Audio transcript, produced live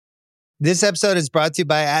This episode is brought to you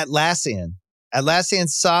by Atlassian. Atlassian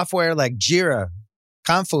software like Jira,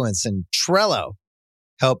 Confluence, and Trello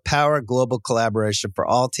help power global collaboration for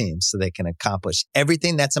all teams so they can accomplish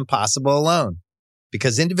everything that's impossible alone.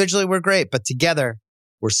 Because individually we're great, but together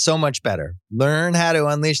we're so much better. Learn how to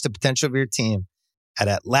unleash the potential of your team at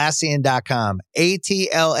Atlassian.com.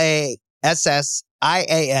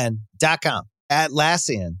 Atlassian.com.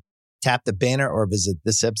 Atlassian. Tap the banner or visit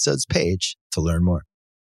this episode's page to learn more.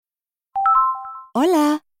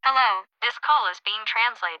 Hola. Hello, this call is being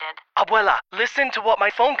translated. Abuela, listen to what my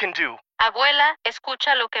phone can do. Abuela,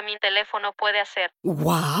 escucha lo que mi teléfono puede hacer.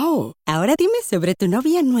 Wow. Ahora dime sobre tu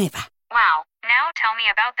novia nueva. Wow, now tell me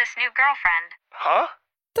about this new girlfriend. Huh?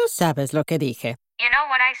 Tú sabes lo que dije. You know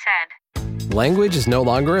what I said. Language is no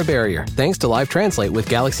longer a barrier thanks to Live Translate with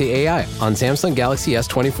Galaxy AI on Samsung Galaxy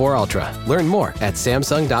S24 Ultra. Learn more at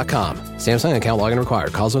Samsung.com. Samsung account login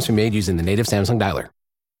required. Calls must be made using the native Samsung dialer.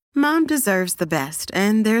 Mom deserves the best,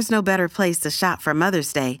 and there's no better place to shop for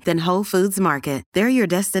Mother's Day than Whole Foods Market. They're your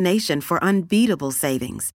destination for unbeatable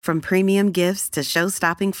savings, from premium gifts to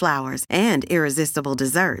show-stopping flowers and irresistible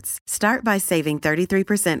desserts. Start by saving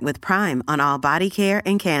 33% with Prime on all body care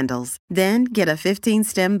and candles. Then get a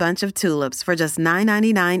 15-stem bunch of tulips for just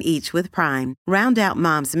 $9.99 each with Prime. Round out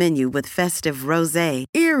Mom's menu with festive rosé,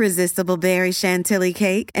 irresistible berry chantilly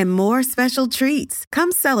cake, and more special treats.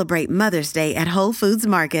 Come celebrate Mother's Day at Whole Foods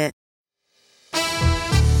Market.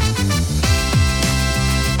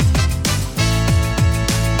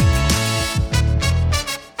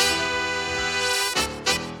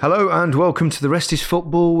 Hello and welcome to The Rest is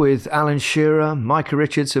Football with Alan Shearer, Micah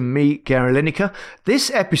Richards and me, Gary Lineker. This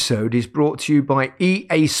episode is brought to you by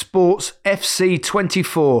EA Sports FC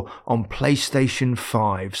 24 on PlayStation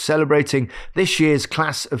 5, celebrating this year's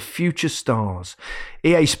Class of Future Stars.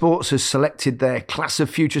 EA Sports has selected their Class of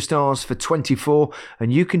Future Stars for 24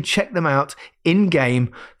 and you can check them out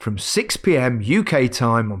in-game from 6 p.m. UK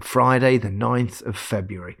time on Friday the 9th of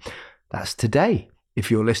February. That's today, if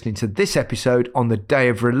you're listening to this episode on the day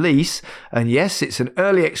of release. And yes, it's an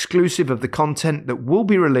early exclusive of the content that will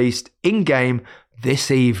be released in-game this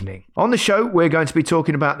evening. On the show, we're going to be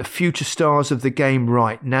talking about the future stars of the game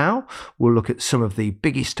right now. We'll look at some of the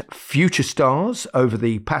biggest future stars over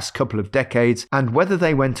the past couple of decades and whether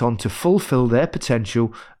they went on to fulfill their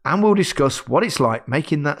potential, and we'll discuss what it's like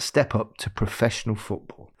making that step up to professional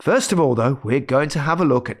football. First of all, though, we're going to have a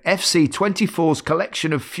look at FC24's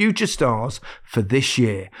collection of future stars for this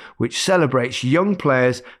year, which celebrates young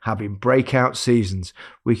players having breakout seasons.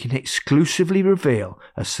 We can exclusively reveal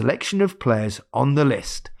a selection of players on the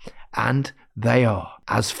list, and they are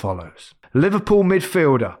as follows. Liverpool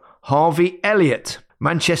midfielder Harvey Elliott,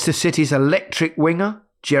 Manchester City's electric winger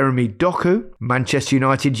Jeremy Doku, Manchester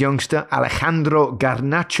United youngster Alejandro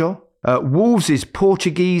Garnacho, Wolves'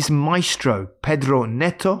 Portuguese maestro Pedro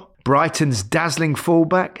Neto, Brighton's dazzling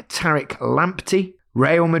fullback Tariq Lamptey,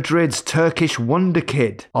 Real Madrid's Turkish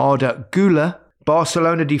wonderkid Arda Güler,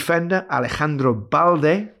 Barcelona defender Alejandro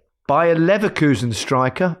Balde, Bayer Leverkusen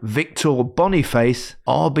striker Victor Boniface,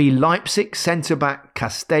 RB Leipzig centre-back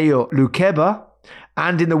Castello Luqueba,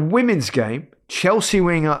 and in the women's game, Chelsea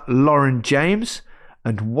winger Lauren James,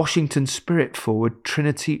 and Washington Spirit forward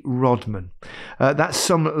Trinity Rodman. That's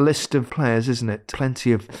some list of players, isn't it?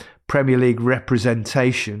 Plenty of Premier League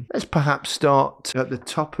representation. Let's perhaps start at the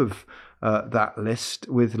top of that list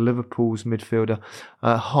with Liverpool's midfielder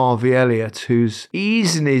Harvey Elliott, who's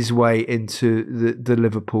easing his way into the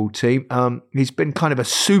Liverpool team. He's been kind of a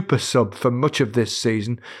super sub for much of this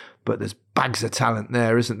season, but there's bags of talent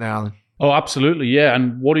there, isn't there, Alan? Oh, absolutely, yeah.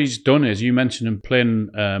 And what he's done is, you mentioned him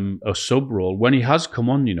playing a sub role. When he has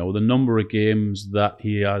come on, the number of games that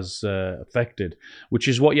he has affected, which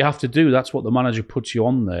is what you have to do. That's what the manager puts you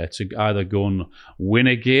on there, to either go and win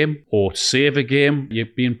a game or save a game. You're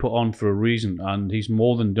being put on for a reason, and he's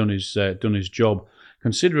more than done his job,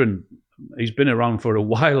 considering he's been around for a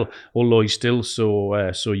while, although he's still so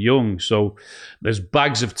young. So there's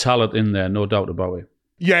bags of talent in there, no doubt about it.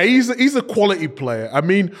 Yeah, he's a quality player. I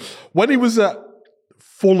mean, when he was at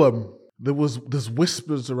Fulham, there's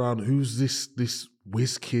whispers around who's this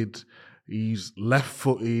whiz kid. He's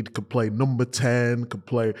left-footed, can play number 10, can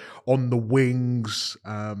play on the wings.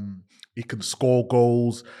 He can score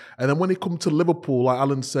goals. And then when he come to Liverpool, like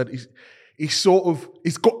Alan said,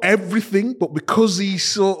 he's got everything, but because he's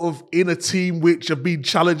sort of in a team which have been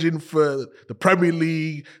challenging for the Premier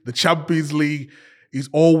League, the Champions League, he's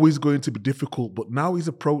always going to be difficult. But now he's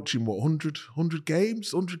approaching, 100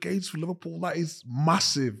 games? 100 games for Liverpool? That is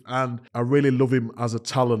massive. And I really love him as a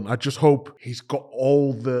talent. I just hope he's got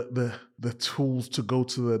all the tools to go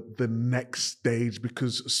to the next stage,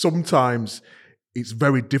 because sometimes it's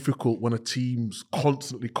very difficult when a team's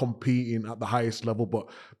constantly competing at the highest level, but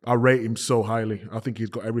I rate him so highly. I think he's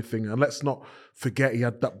got everything. And let's not forget he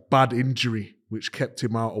had that bad injury, which kept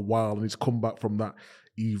him out a while, and he's come back from that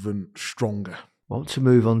even stronger. I want to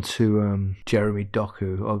move on to Jeremy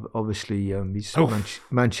Doku. Obviously, he's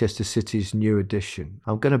Manchester City's new addition.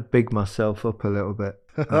 I'm going to big myself up a little bit.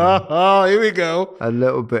 Oh, here we go. A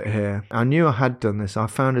little bit here. I knew I had done this. I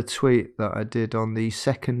found a tweet that I did on the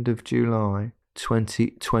 2nd of July,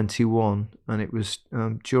 2021, and it was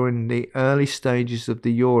during the early stages of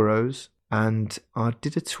the Euros. And I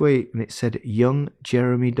did a tweet and it said, "Young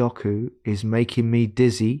Jeremy Doku is making me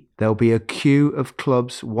dizzy. There'll be a queue of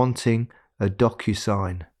clubs wanting a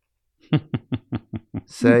DocuSign."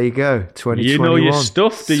 So there you go, 2021. You know your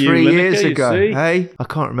stuff, do you? 3 Lineker, years ago. see? Hey, I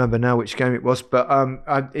can't remember now which game it was, but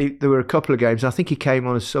there were a couple of games. I think he came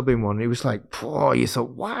on as sub in one. He was like, "Oh," you thought,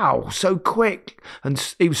 "Wow, so quick." And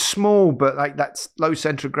he was small, but like that low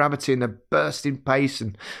centre of gravity and the bursting pace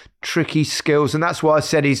and tricky skills. And that's why I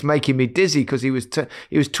said he's making me dizzy, because he was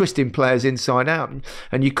twisting players inside out,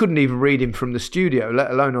 and you couldn't even read him from the studio,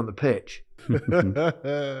 let alone on the pitch.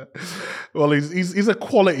 Well, he's a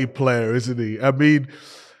quality player, isn't he? I mean,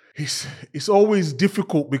 it's always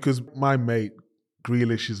difficult because my mate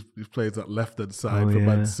Grealish he plays that left-hand side for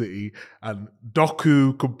Man City, and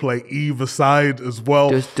Doku can play either side as well.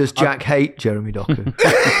 Does Jack hate Jeremy Doku?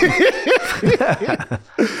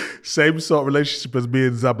 Same sort of relationship as me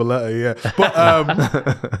and Zabaleta, yeah.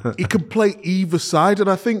 But he can play either side, and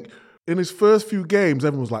I think in his first few games,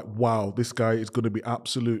 everyone was like, wow, this guy is going to be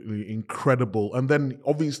absolutely incredible. And then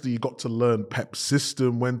obviously you got to learn Pep's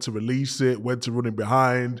system, when to release it, when to run in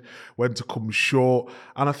behind, when to come short.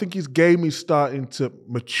 And I think his game is starting to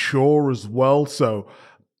mature as well. So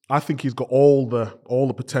I think he's got all the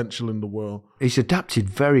potential in the world. He's adapted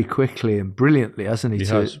very quickly and brilliantly, hasn't he,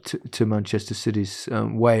 to Manchester City's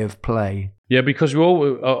way of play. Yeah, because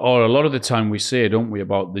or a lot of the time we say, don't we,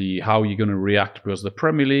 about how you're going to react, because the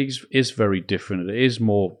Premier League is very different. It is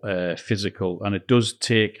more physical, and it does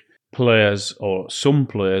take players, or some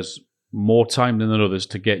players, more time than others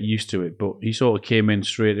to get used to it. But he sort of came in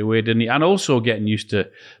straight away, didn't he? And also getting used to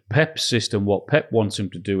Pep's system, what Pep wants him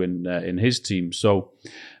to do in his team. So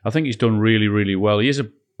I think he's done really, really well. He is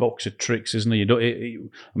a box of tricks, isn't he?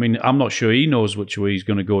 I mean, I'm not sure he knows which way he's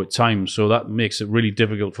going to go at times, so that makes it really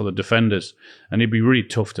difficult for the defenders, and he'd be really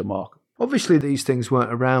tough to mark. Obviously, these things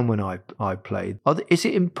weren't around when I played. Is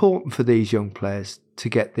it important for these young players to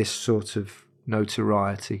get this sort of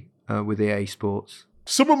notoriety with EA Sports?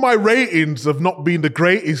 Some of my ratings have not been the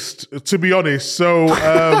greatest, to be honest. So,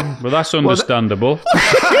 well, that's understandable.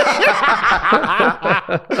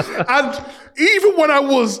 And even when I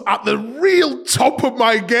was at the real top of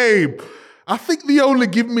my game, I think they only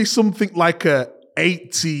give me something like a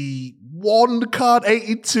 81 card,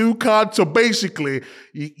 82 card. So basically,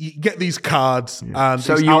 you get these cards, and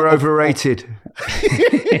so you were overrated.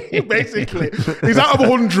 Basically, he's out of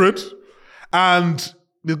 100, and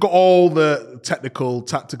they've got all the technical,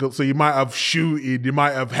 tactical. So you might have shooting, you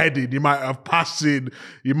might have heading, you might have passing,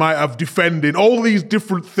 you might have defending. All these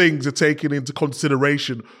different things are taken into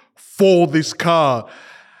consideration for this car.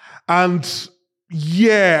 And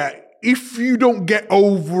yeah, if you don't get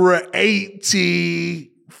over at 85...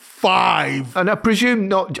 And I presume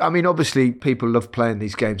not, I mean, obviously people love playing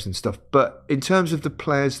these games and stuff, but in terms of the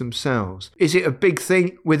players themselves, is it a big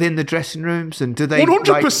thing within the dressing rooms? And do they...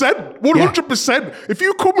 100%, 100%. Yeah. If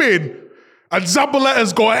you come in and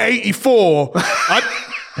Zabaleta's got 84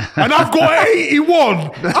 and I've got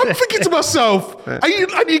 81, I'm thinking to myself, are you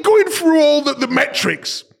going through all the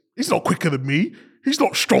metrics? He's not quicker than me. He's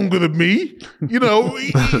not stronger than me. You know,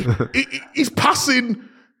 he's passing...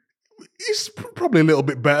 He's probably a little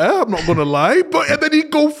bit better, I'm not going to lie. And then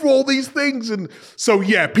he'd go through all these things. And so,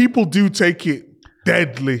 yeah, people do take it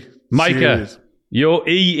deadly Micah, serious. Your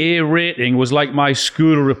EA rating was like my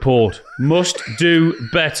school report. Must do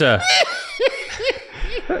better.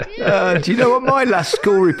 Do you know what my last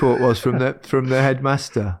school report was from the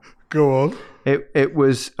headmaster? Go on. It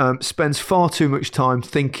was spends far too much time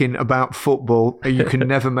thinking about football, and you can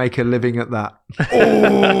never make a living at that.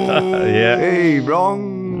 Oh, yeah. Hey,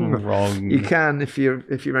 wrong. You can if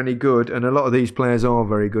you're any good, and a lot of these players are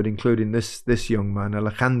very good, including this young man,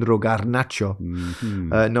 Alejandro Garnacho,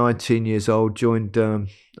 19 years old, joined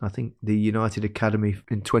I think the United Academy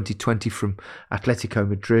in 2020 from Atletico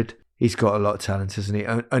Madrid. He's got a lot of talent, hasn't he?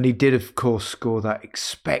 And he did, of course, score that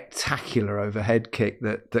spectacular overhead kick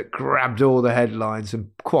that grabbed all the headlines, and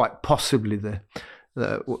quite possibly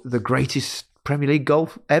the greatest Premier League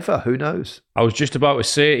goal ever. Who knows? I was just about to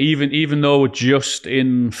say, even though we're just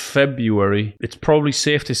in February, it's probably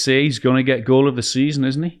safe to say he's going to get goal of the season,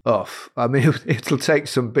 isn't he? I mean, it'll take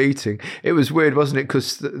some beating. It was weird, wasn't it?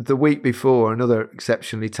 Because the week before, another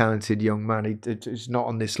exceptionally talented young man, he's not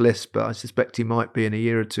on this list, but I suspect he might be in a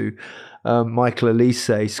year or two. Michael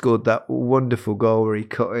Olise scored that wonderful goal where he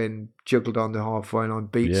cut in, juggled on the halfway line,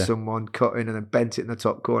 beat someone, cut in, and then bent it in the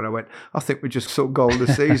top corner. I went, I think we just saw goal of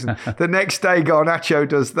the season. The next day, Garnacho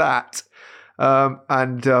does that.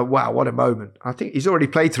 Wow, what a moment. I think he's already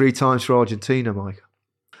played 3 times for Argentina, Mike.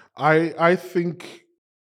 I think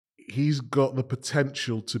he's got the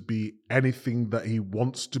potential to be anything that he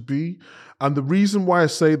wants to be. And the reason why I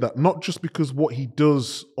say that, not just because what he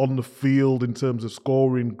does on the field in terms of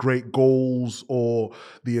scoring great goals or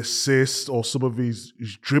the assists or some of his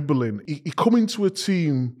dribbling, he come into a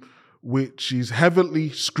team which is heavily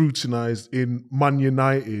scrutinised in Man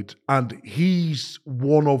United, and he's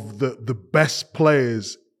one of the best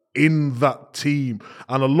players in that team.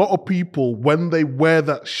 And a lot of people, when they wear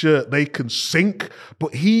that shirt, they can sink,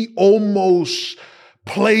 but he almost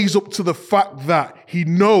plays up to the fact that he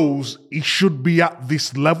knows he should be at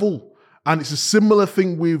this level. And it's a similar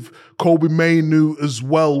thing with Kobbie Mainoo as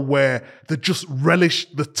well, where they just relish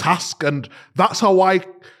the task. And that's how I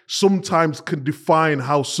sometimes can define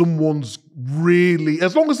how someone's really,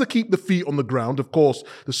 as long as they keep the feet on the ground. Of course,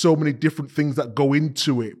 there's so many different things that go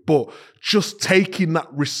into it, but just taking that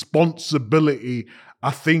responsibility,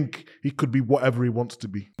 I think he could be whatever he wants to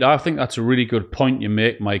be. I think that's a really good point you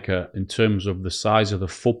make, Micah, in terms of the size of the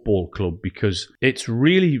football club, because it's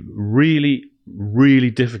really, really,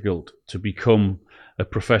 really difficult to become a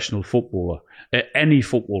professional footballer at any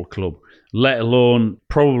football club, let alone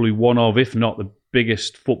probably one of, if not the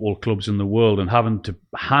biggest football clubs in the world, and having to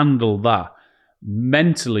handle that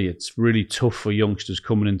mentally, it's really tough for youngsters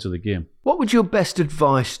coming into the game. What would your best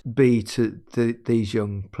advice be to these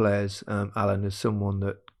young players, Alan, as someone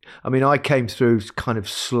that, I mean, I came through kind of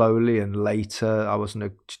slowly and later. I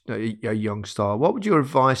wasn't a young star. What would your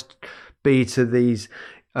advice be to these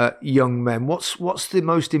young men? What's the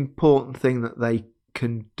most important thing that they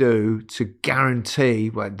can do to guarantee,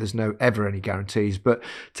 well, there's no ever any guarantees, but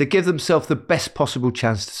to give themselves the best possible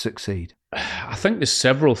chance to succeed? I think there's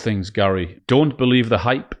several things, Gary. Don't believe the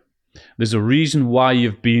hype. There's a reason why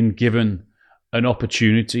you've been given an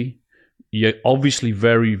opportunity. You're obviously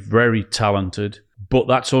very, very talented, but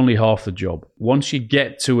that's only half the job. Once you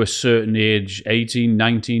get to a certain age, 18,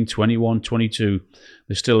 19, 21, 22,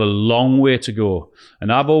 there's still a long way to go.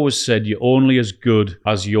 And I've always said you're only as good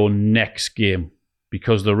as your next game,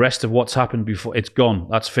 because the rest of what's happened before, it's gone.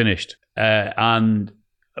 That's finished. And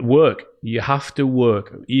work. You have to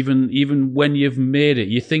work. Even when you've made it,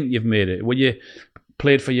 you think you've made it. When you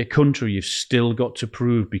played for your country, you've still got to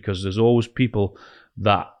prove, because there's always people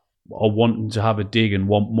that are wanting to have a dig and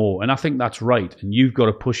want more. And I think that's right. And you've got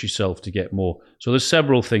to push yourself to get more. So there's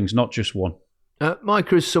several things, not just one.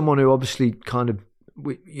 Micah is someone who obviously kind of,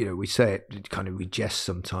 we say it, kind of we jest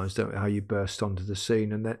sometimes, don't we, how you burst onto the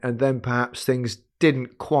scene, and then perhaps things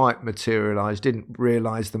didn't quite materialise, didn't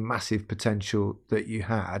realise the massive potential that you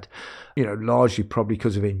had, largely probably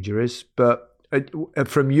because of injuries. But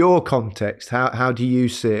from your context, how do you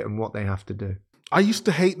see it and what they have to do? I used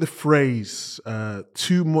to hate the phrase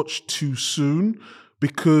too much too soon,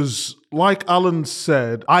 because like Alan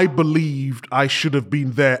said, I believed I should have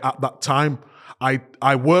been there at that time.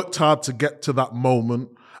 I worked hard to get to that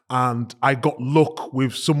moment, and I got luck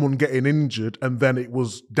with someone getting injured, and then it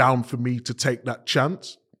was down for me to take that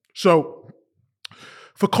chance. So,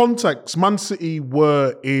 for context, Man City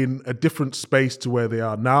were in a different space to where they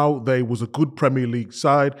are now. They was a good Premier League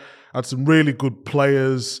side, had some really good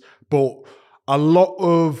players, but a lot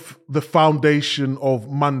of the foundation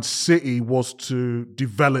of Man City was to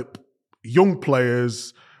develop young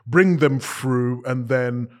players, bring them through, and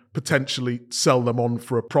then potentially sell them on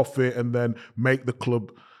for a profit and then make the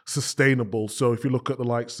club sustainable. So if you look at the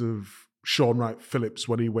likes of Sean Wright-Phillips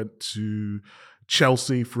when he went to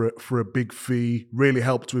Chelsea for a big fee, really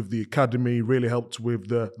helped with the academy, really helped with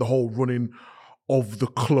the whole running of the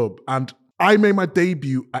club. And I made my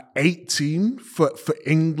debut at 18 for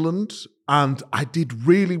England, and I did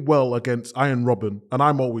really well against Iron Robin. And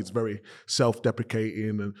I'm always very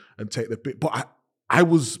self-deprecating and take the bit, but I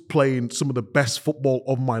was playing some of the best football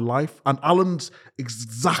of my life. And Alan's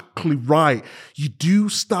exactly right. You do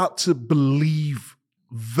start to believe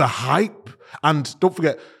the hype. And don't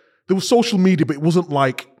forget, there was social media, but it wasn't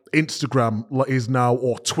like Instagram is now,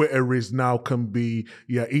 or Twitter is now, can be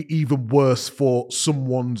even worse for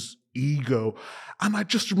someone's ego. And I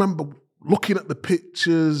just remember looking at the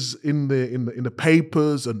pictures in the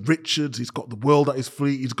papers, and Richards, he's got the world at his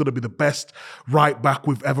feet. He's going to be the best right back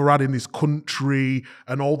we've ever had in this country,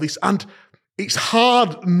 and all this. And it's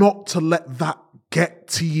hard not to let that get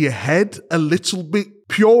to your head a little bit,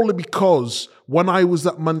 purely because when I was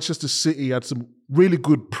at Manchester City, I had some really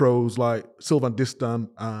good pros like Sylvain Distin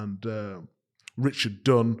and Richard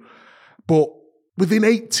Dunn. But within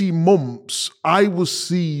 18 months, I was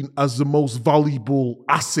seen as the most valuable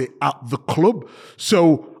asset at the club.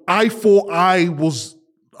 So I thought I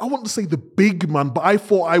want to say the big man, but I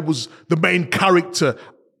thought I was the main character,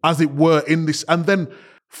 as it were, in this. And then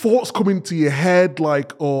thoughts come into your head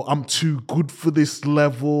like, oh, I'm too good for this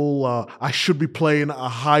level. I should be playing at a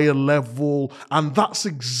higher level. And that's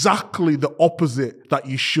exactly the opposite that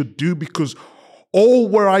you should do, because all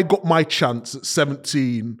where I got my chance at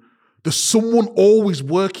 17, there's someone always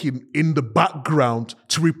working in the background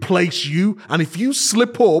to replace you. And if you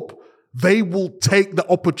slip up, they will take the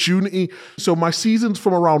opportunity. So my seasons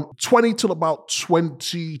from around 20 till about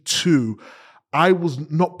 22, I was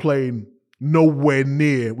not playing nowhere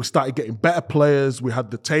near. We started getting better players. We had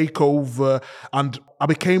the takeover, and I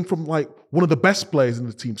became from like one of the best players in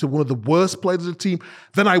the team to one of the worst players in the team.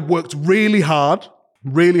 Then I worked really hard,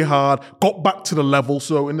 got back to the level.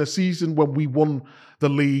 So in the season when we won the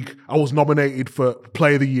league, I was nominated for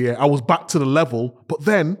Player of the Year. I was back to the level, but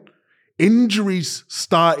then injuries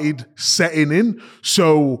started setting in.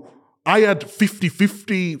 So I had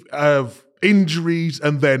 50-50 of injuries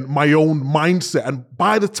and then my own mindset. And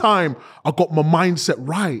by the time I got my mindset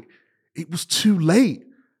right, it was too late.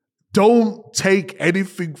 Don't take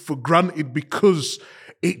anything for granted, because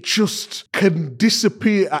it just can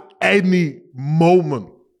disappear at any moment.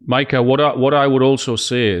 Micah, what I would also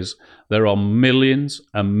say is there are millions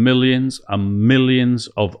and millions and millions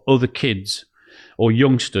of other kids or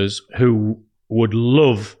youngsters who would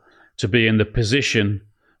love to be in the position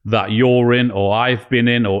that you're in, or I've been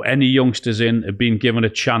in, or any youngsters in, have been given a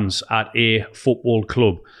chance at a football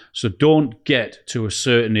club. So don't get to a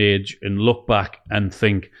certain age and look back and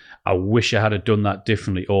think, I wish I had done that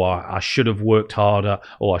differently, or I should have worked harder,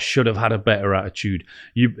 or I should have had a better attitude.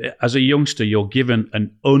 You, as a youngster, you're given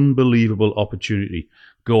an unbelievable opportunity.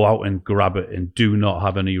 Go out and grab it and do not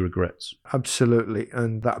have any regrets. Absolutely.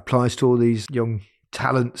 And that applies to all these young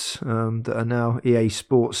talents that are now EA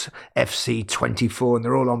Sports FC 24, and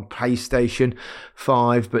they're all on PlayStation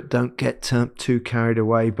 5, but don't get too carried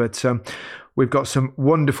away. But we've got some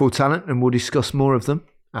wonderful talent, and we'll discuss more of them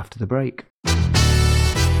after the break.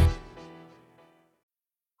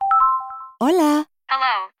 Hola.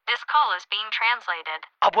 Hello, this call is being translated.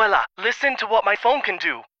 Abuela, listen to what my phone can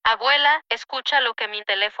do. Abuela, escucha lo que mi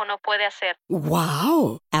teléfono puede hacer.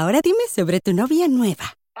 Wow. Ahora dime sobre tu novia nueva.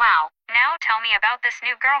 Wow, now tell me about this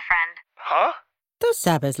new girlfriend. Huh? Tú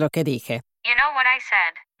sabes lo que dije. You know what I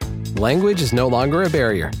said. Language is no longer a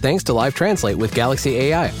barrier thanks to Live Translate with Galaxy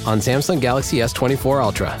AI on Samsung Galaxy S24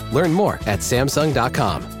 Ultra. Learn more at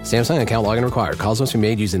Samsung.com. Samsung account login required. Calls must be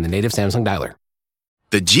made using the native Samsung dialer.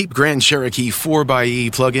 The Jeep Grand Cherokee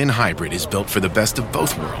 4xe plug-in hybrid is built for the best of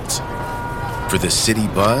both worlds. For the city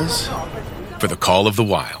buzz, for the call of the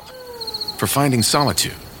wild, for finding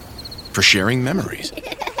solitude, for sharing memories,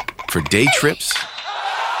 for day trips,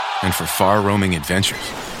 and for far-roaming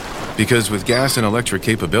adventures. Because with gas and electric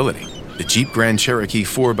capability, the Jeep Grand Cherokee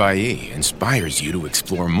 4xe inspires you to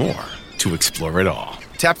explore more, to explore it all.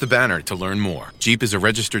 Tap the banner to learn more. Jeep is a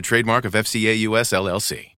registered trademark of FCA US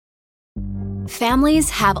LLC. Families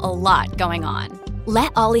have a lot going on.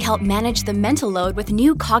 Let Ollie help manage the mental load with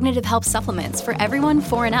new cognitive help supplements for everyone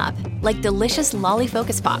 4 and up, like delicious Lolly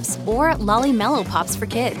Focus Pops or Lolly Mellow Pops for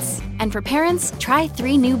kids. And for parents, try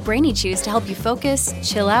 3 new Brainy Chews to help you focus,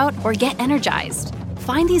 chill out, or get energized.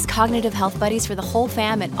 Find these cognitive health buddies for the whole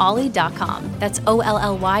fam at ollie.com. That's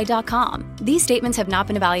OLLY.com. These statements have not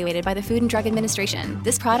been evaluated by the Food and Drug Administration.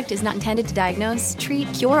 This product is not intended to diagnose,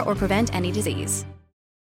 treat, cure, or prevent any disease.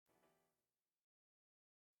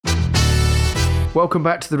 Welcome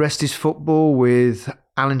back to The Rest is Football with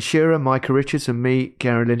Alan Shearer, Micah Richards and me,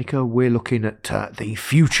 Gary Lineker. We're looking at the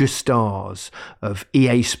future stars of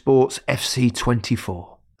EA Sports FC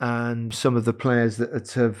 24 and some of the players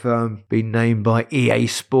that have been named by EA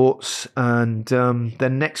Sports. And the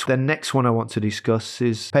next one I want to discuss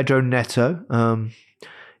is Pedro Neto.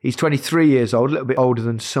 He's 23 years old, a little bit older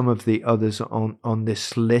than some of the others on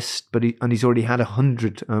this list, but he's already had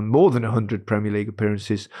more than 100 Premier League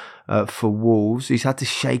appearances for Wolves. He's had to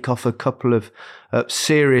shake off a couple of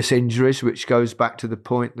serious injuries, which goes back to the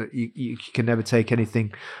point that you can never take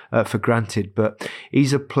anything for granted. But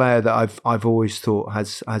he's a player that I've always thought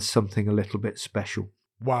has something a little bit special.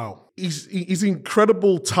 Wow, he's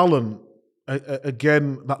incredible talent.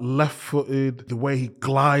 again, that left-footed, the way he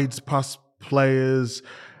glides past players,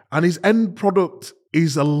 and his end product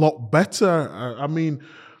is a lot better. I mean,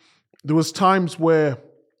 there was times where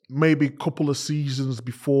maybe a couple of seasons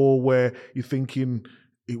before where you're thinking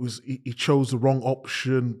he chose the wrong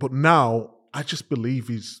option, but now I just believe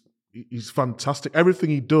he's fantastic. Everything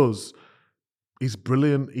he does is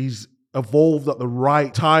brilliant. He's evolved at the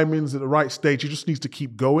right timings, at the right stage. He just needs to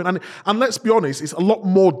keep going. And let's be honest, it's a lot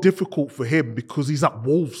more difficult for him because he's at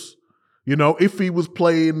Wolves. You know, if he was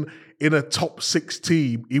playing in a top 6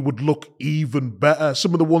 team, he would look even better.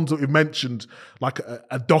 Some of the ones that we mentioned, like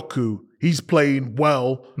Adoku, he's playing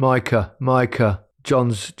well. Micah.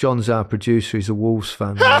 John's our producer. He's a Wolves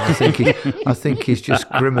fan. I think he's just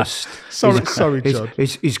grimaced. Sorry, John.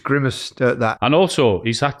 He's grimaced at that. And also,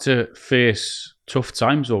 he's had to face tough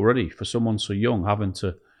times already for someone so young, having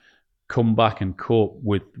to come back and cope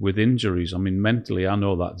with injuries. I mean, mentally, I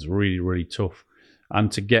know that's really, really tough.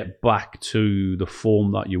 And to get back to the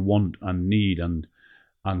form that you want and need and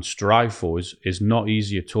strive for is not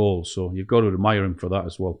easy at all. So you've got to admire him for that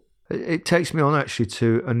as well. It takes me on actually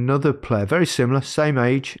to another player, very similar, same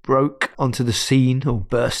age, broke onto the scene or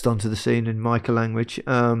burst onto the scene in Micah language,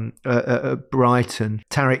 at Brighton,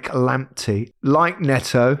 Tariq Lamptey. Like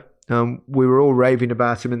Neto, we were all raving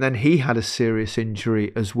about him, and then he had a serious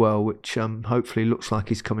injury as well, which hopefully looks like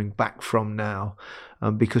he's coming back from now,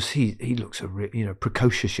 because he looks a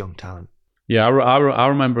precocious young talent. Yeah, I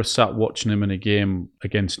remember sat watching him in a game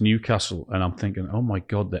against Newcastle, and I'm thinking, oh my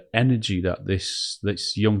God, the energy that this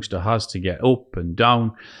youngster has to get up and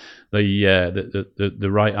down the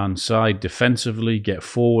right hand side defensively, get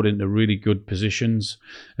forward into really good positions.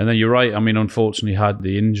 And then you're right. I mean, unfortunately, had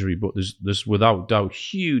the injury, but there's without doubt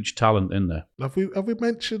huge talent in there. Have we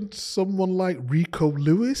mentioned someone like Rico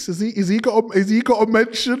Lewis? Is he got a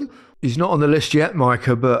mention? He's not on the list yet,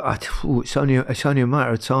 Micah, but it's only a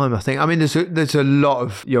matter of time, I think. I mean, there's a lot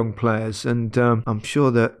of young players, and I'm sure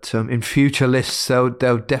that in future lists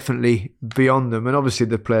they'll definitely be on them. And obviously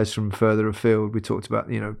the players from further afield. We talked about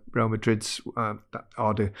Real Madrid's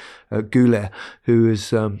Arda Güler, who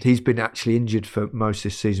is he's been actually injured for most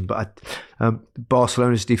this season, but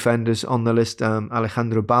Barcelona's defenders on the list,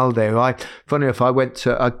 Alejandro Balde, who funny enough,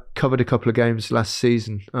 I covered a couple of games last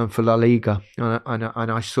season for La Liga,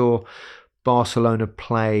 and I saw Barcelona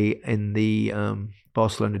play in the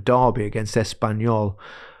Barcelona derby against Espanyol,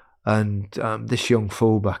 and this young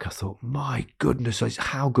fullback, I thought, my goodness,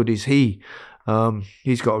 how good is he?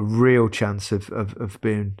 He's got a real chance of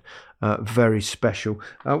being very special.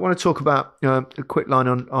 I want to talk about a quick line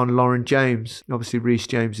on Lauren James. Obviously, Reece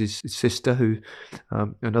James' sister, who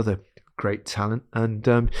another great talent,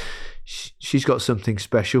 and she's got something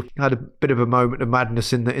special. Had a bit of a moment of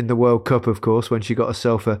madness in the World Cup, of course, when she got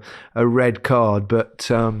herself a red card,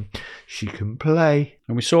 but she can play.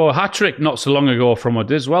 And we saw a hat-trick not so long ago from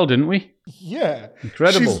her as well, didn't we? Yeah.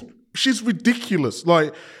 Incredible. She's ridiculous.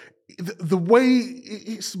 Like, the way,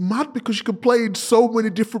 it's mad because she can play in so many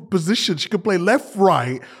different positions. She can play left,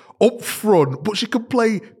 right, up front, but she can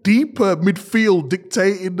play deeper midfield,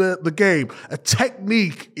 dictating the game. Her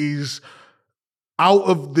technique is out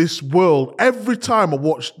of this world. Every time I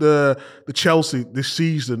watch the Chelsea this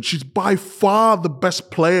season, she's by far the best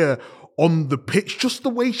player on the pitch. Just the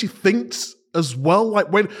way she thinks as well. Like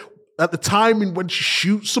when at the timing when she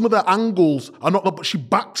shoots, some of the angles are not, but she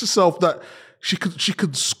backs herself that she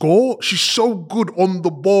could score. She's so good on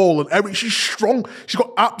the ball and she's strong. She's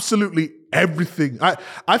got absolutely everything.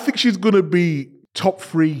 I think she's gonna be top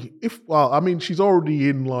 3. She's already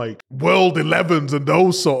in like World 11s and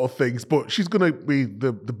those sort of things, but she's gonna be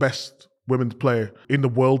the best women's player in the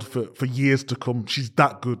world for years to come. She's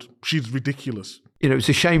that good. She's ridiculous. It was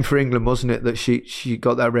a shame for England, wasn't it, that she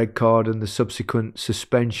got that red card and the subsequent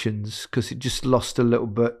suspensions, because it just lost a little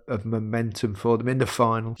bit of momentum for them in the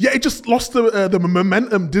final. Yeah, it just lost the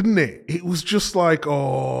momentum, didn't it? It was just like,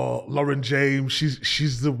 oh, Lauren James,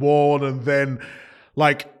 she's the one, and then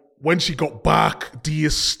like when she got back, do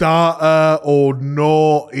you start her or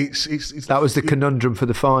not? It's that was the conundrum for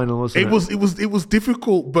the final, wasn't it? It was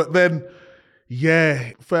difficult, but then.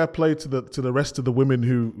 Yeah, fair play to the rest of the women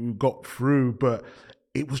who got through, but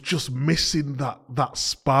it was just missing that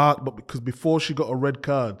spark. But because before she got a red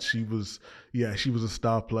card, she was a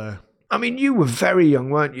star player. I mean, you were very young,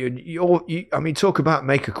 weren't you? Talk about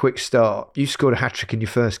make a quick start. You scored a hat-trick in your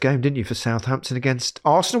first game, didn't you, for Southampton against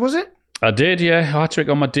Arsenal, was it? I did, yeah. Hat-trick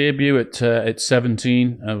on my debut at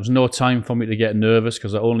 17. There was no time for me to get nervous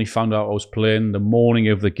because I only found out I was playing the morning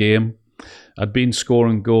of the game. I'd been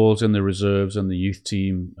scoring goals in the reserves and the youth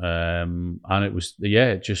team, and it was,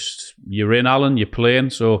 just, you're in, Alan, you're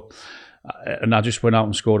playing. So And I just went out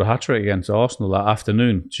and scored a hat-trick against Arsenal that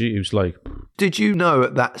afternoon. Gee, it was like... Did you know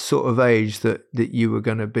at that sort of age that you were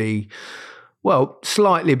going to be, well,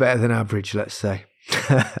 slightly better than average, let's say?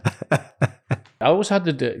 I always had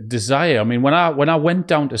the desire. I mean, when I went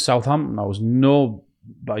down to Southampton, I was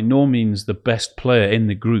by no means the best player in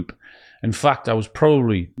the group. In fact, I was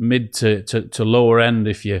probably mid to lower end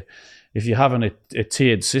if you have a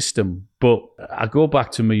tiered system. But I go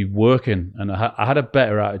back to me working, and I had a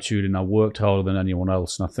better attitude, and I worked harder than anyone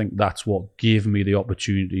else. And I think that's what gave me the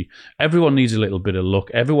opportunity. Everyone needs a little bit of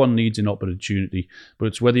luck. Everyone needs an opportunity, but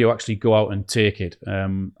it's whether you actually go out and take it.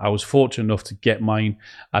 I was fortunate enough to get mine.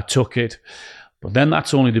 I took it, but then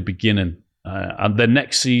that's only the beginning. And the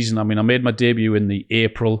next season, I mean, I made my debut in the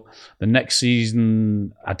April. The next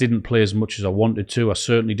season, I didn't play as much as I wanted to. I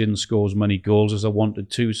certainly didn't score as many goals as I wanted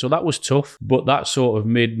to. So that was tough. But that sort of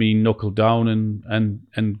made me knuckle down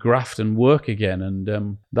and graft and work again.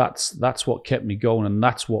 And that's what kept me going. And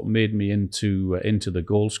that's what made me into the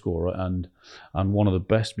goal scorer and one of the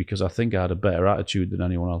best, because I think I had a better attitude than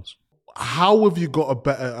anyone else. How have you got a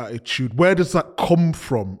better attitude? Where does that come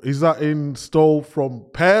from? Is that installed from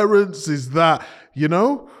parents? Is that,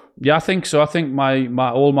 Yeah, I think so. I think my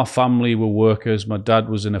all my family were workers. My dad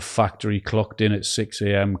was in a factory, clocked in at 6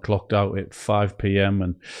 a.m., clocked out at 5 p.m.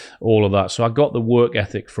 and all of that. So I got the work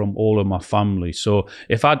ethic from all of my family. So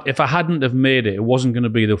if I hadn't have made it, it wasn't going to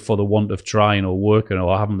be for the want of trying or working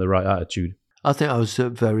or having the right attitude. I think I was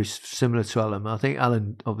very similar to Alan. I think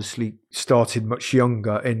Alan obviously started much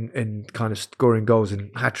younger in kind of scoring goals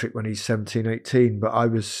and hat-trick when he's 17, 18. But I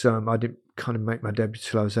was, I didn't kind of make my debut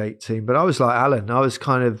till I was 18. But I was like Alan. I was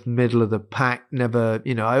kind of middle of the pack. Never,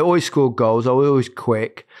 I always scored goals. I was always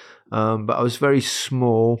quick. But I was very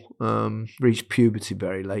small, reached puberty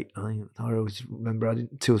very late. I always remember I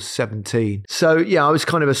didn't until 17. So, yeah, I was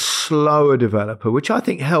kind of a slower developer, which I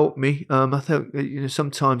think helped me. I think,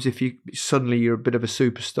 sometimes if you're a bit of a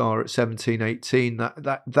superstar at 17, 18,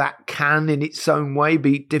 that can in its own way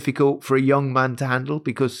be difficult for a young man to handle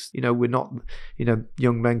because, we're not,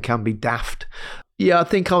 young men can be daft. Yeah, I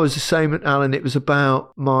think I was the same at Alan. It was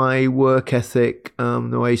about my work ethic,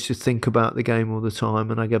 the way I used to think about the game all the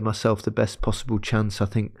time, and I gave myself the best possible chance, I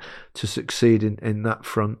think, to succeed in that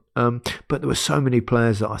front. But there were so many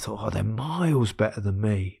players that I thought, they're miles better than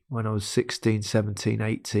me when I was 16, 17,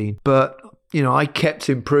 18. But, I kept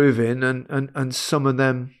improving and some of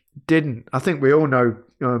them didn't. I think we all know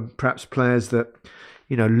perhaps players that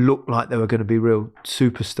looked like they were going to be real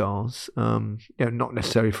superstars. Not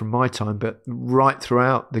necessarily from my time, but right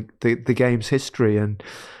throughout the game's history. And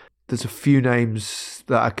there's a few names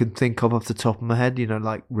that I can think of off the top of my head,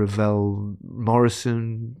 like Ravel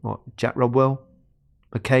Morrison, Jack Rodwell,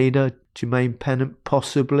 Makeda, Jermaine Pennant,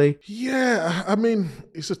 possibly. Yeah, I mean,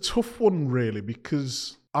 it's a tough one, really,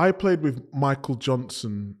 because I played with Michael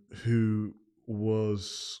Johnson, who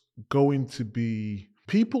was going to be...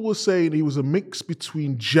 People were saying he was a mix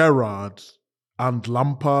between Gerrard and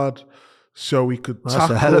Lampard, so he could tackle.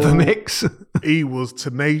 That's a hell of a mix. He was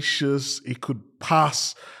tenacious, he could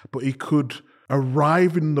pass, but he could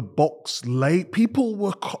arrive in the box late.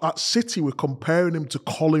 People at City were comparing him to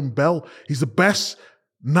Colin Bell. He's the best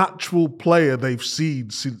natural player they've seen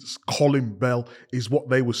since Colin Bell, is what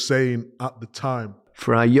they were saying at the time.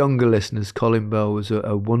 For our younger listeners, Colin Bell was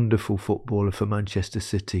a wonderful footballer for Manchester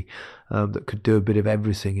City that could do a bit of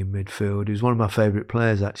everything in midfield. He was one of my favourite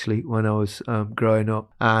players, actually, when I was growing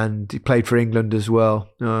up. And he played for England as well.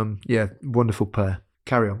 Wonderful player.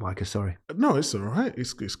 Carry on, Micah, sorry. No, it's all right.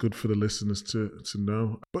 It's good for the listeners to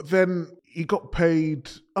know. But then he got paid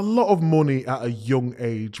a lot of money at a young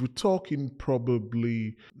age. We're talking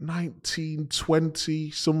probably 19, 20,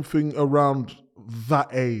 something around that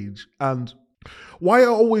age. And why I'm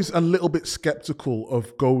always a little bit skeptical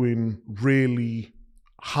of going really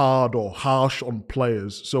hard or harsh on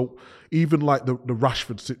players. So even like the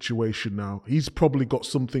Rashford situation now, he's probably got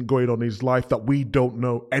something going on in his life that we don't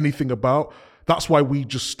know anything about. That's why we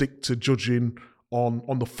just stick to judging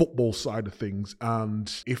on the football side of things.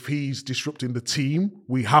 And if he's disrupting the team,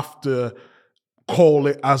 we have to call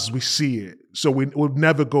it as we see it. So we would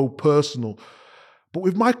never go personal. But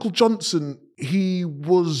with Michael Johnson, he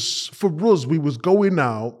was, for us, we was going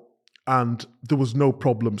out and there was no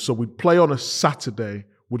problem. So we'd play on a Saturday,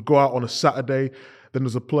 we'd go out on a Saturday. Then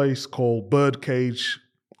there's a place called Birdcage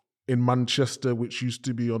in Manchester, which used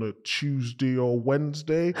to be on a Tuesday or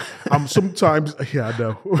Wednesday. Sometimes, yeah, I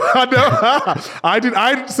know. I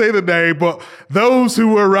didn't say the name, but those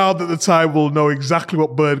who were around at the time will know exactly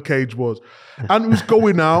what Birdcage was. And it was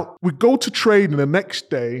going out. We'd go to training the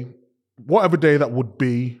next day, whatever day that would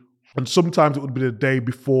be. And sometimes it would be the day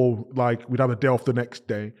before, like we'd have a day off the next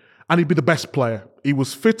day. and he'd be the best player. He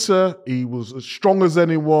was fitter, he was as strong as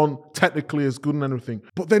anyone, technically as good and everything.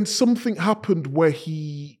 But then something happened where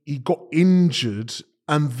he got injured,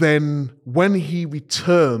 and then when he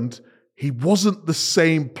returned, he wasn't the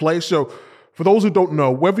same player. So for those who don't know,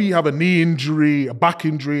 whether you have a knee injury, a back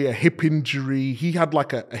injury, a hip injury, he had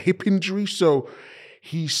like a hip injury. So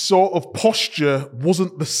his sort of posture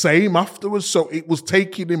wasn't the same afterwards. So it was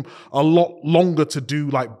taking him a lot longer to do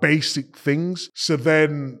like basic things. So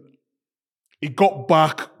then he got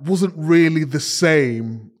back, wasn't really the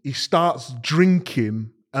same. He starts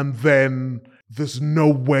drinking, and then there's no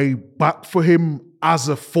way back for him as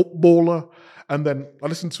a footballer. And then I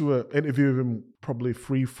listened to an interview of him probably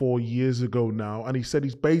 3-4 years ago now, and he said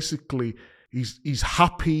he's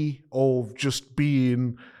happy of just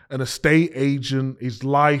being an estate agent. His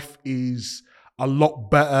life is a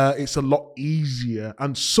lot better. It's a lot easier.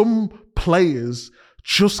 And some players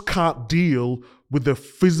just can't deal with the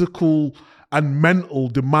physical and mental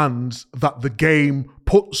demands that the game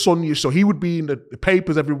puts on you. So he would be in the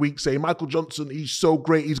papers every week saying, Michael Johnson, he's so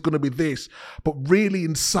great, he's going to be this. But really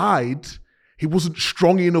inside, he wasn't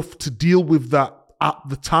strong enough to deal with that at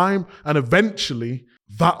the time. And eventually,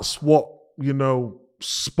 that's what,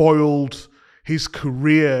 spoiled his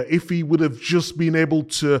career. If he would have just been able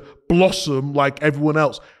to blossom like everyone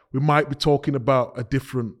else, we might be talking about a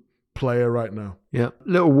different player right now. Yeah,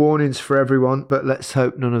 little warnings for everyone, but let's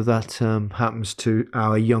hope none of that happens to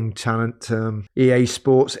our young talent. EA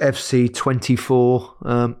Sports FC 24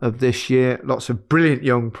 of this year. Lots of brilliant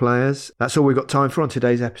young players. That's all we've got time for on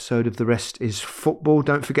today's episode of The Rest is Football.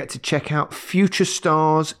 Don't forget to check out Future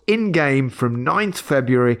Stars in-game from 9th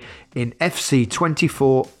February in FC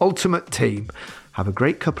 24 Ultimate Team. Have a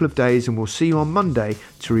great couple of days, and we'll see you on Monday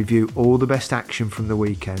to review all the best action from the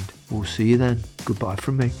weekend. We'll see you then. Goodbye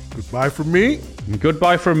from me. Goodbye from me. And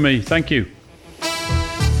goodbye from me. Thank you.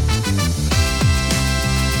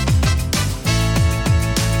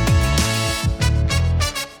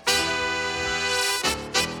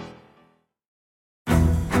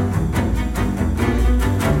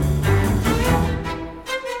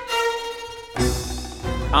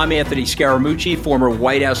 I'm Anthony Scaramucci, former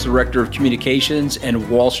White House Director of Communications and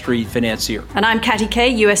Wall Street financier. And I'm Katty Kay,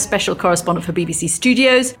 US Special Correspondent for BBC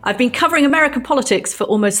Studios. I've been covering American politics for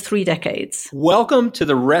almost 3 decades. Welcome to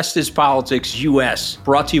The Rest is Politics US,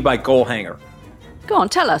 brought to you by Goalhanger. Go on,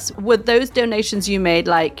 tell us, were those donations you made,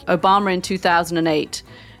 like Obama in 2008,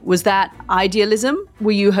 was that idealism?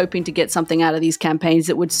 Were you hoping to get something out of these campaigns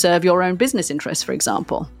that would serve your own business interests, for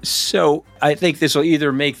example? So I think this will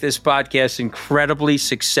either make this podcast incredibly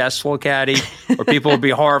successful, Katty, or people will be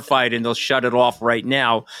horrified and they'll shut it off right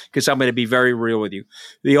now, because I'm going to be very real with you.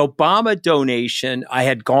 The Obama donation, I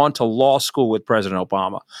had gone to law school with President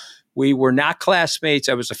Obama. We were not classmates.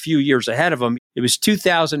 I was a few years ahead of him. It was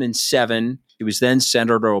 2007. He was then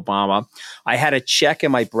Senator Obama. I had a check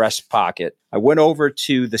in my breast pocket. I went over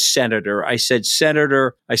to the senator. I said,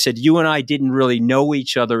 Senator, you and I didn't really know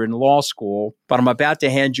each other in law school, but I'm about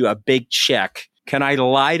to hand you a big check. Can I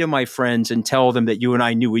lie to my friends and tell them that you and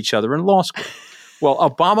I knew each other in law school? Well,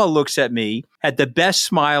 Obama looks at me, had the best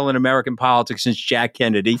smile in American politics since Jack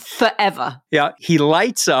Kennedy. Forever. Yeah, he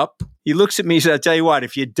lights up. He looks at me and says, I'll tell you what,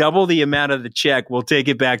 if you double the amount of the check, we'll take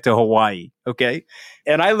it back to Hawaii. Okay.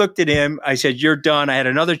 And I looked at him. I said, you're done. I had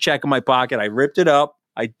another check in my pocket. I ripped it up.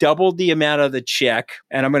 I doubled the amount of the check.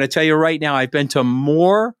 And I'm going to tell you right now, I've been to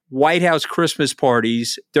more White House Christmas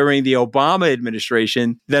parties during the Obama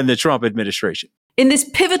administration than the Trump administration. In this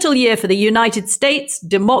pivotal year for the United States,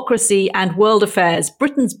 democracy, and world affairs,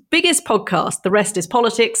 Britain's biggest podcast, The Rest is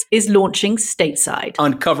Politics, is launching stateside.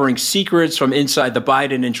 Uncovering secrets from inside the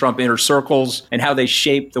Biden and Trump inner circles and how they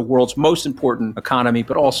shape the world's most important economy,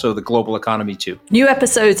 but also the global economy too. New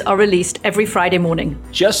episodes are released every Friday morning.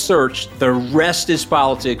 Just search The Rest is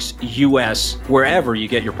Politics US wherever you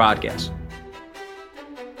get your podcasts.